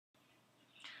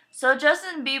So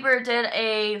Justin Bieber did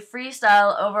a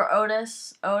freestyle over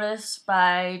Otis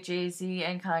by Jay-Z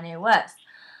and Kanye West.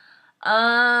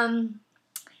 Yeah,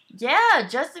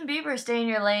 Justin Bieber, stay in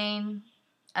your lane.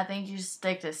 I think you should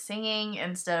stick to singing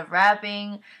instead of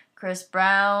rapping. Chris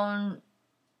Brown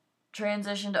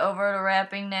transitioned over to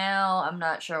rapping now. I'm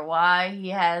not sure why. He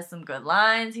has some good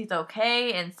lines. He's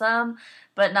okay in some,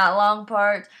 but not long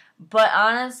parts. But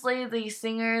honestly, these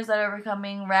singers that are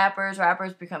becoming rappers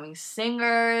becoming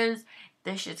singers,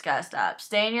 this shit's gotta stop.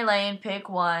 Stay in your lane, pick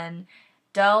one.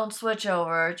 Don't switch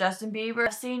over. Justin Bieber,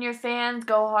 I've seen your fans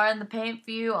go hard in the paint for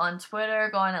you on Twitter,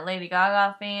 going at Lady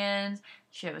Gaga fans.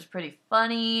 Shit was pretty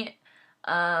funny.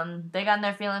 They got in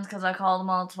their feelings because I called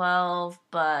them all 12,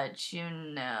 but you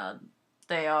know,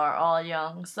 they are all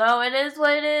young. So it is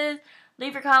what it is.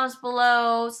 Leave your comments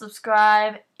below,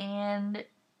 subscribe, and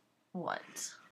what?